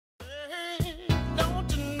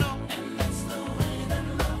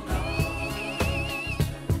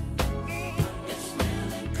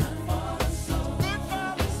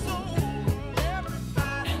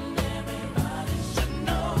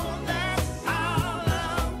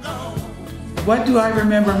What do I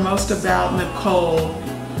remember most about Nicole?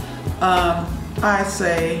 I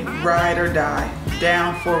say ride or die,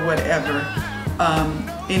 down for whatever.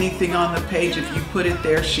 Anything on the page, if you put it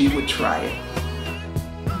there, she would try it.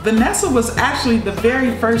 Vanessa was actually the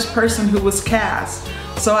very first person who was cast.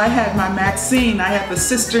 So I had my Maxine, I had the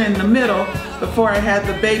sister in the middle before I had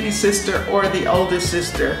the baby sister or the oldest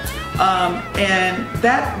sister. And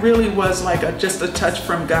that really was like just a touch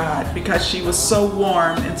from God, because she was so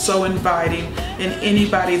warm and so inviting, and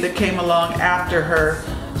anybody that came along after her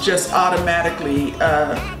just automatically,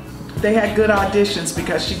 they had good auditions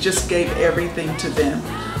because she just gave everything to them.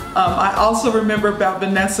 I also remember about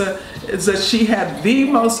Vanessa is that she had the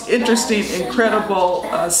most interesting, incredible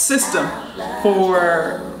system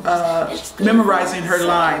for memorizing her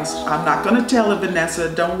lines. I'm not going to tell it,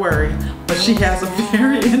 Vanessa, don't worry, but she has a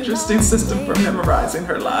very interesting system for memorizing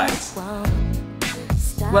her lines.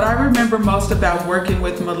 What I remember most about working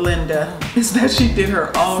with Malinda is that she did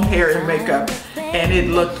her own hair and makeup, and it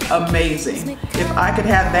looked amazing. If I could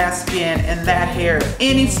have that skin and that hair,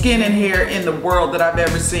 any skin and hair in the world that I've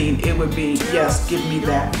ever seen, it would be, yes, give me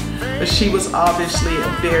that. But she was obviously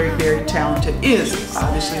a very, very talented, is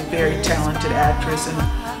obviously a very talented actress,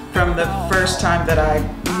 and from the first time that I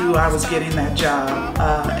knew I was getting that job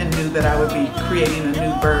and knew that I would be creating a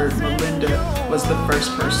new bird, Malinda was the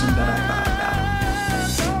first person that I thought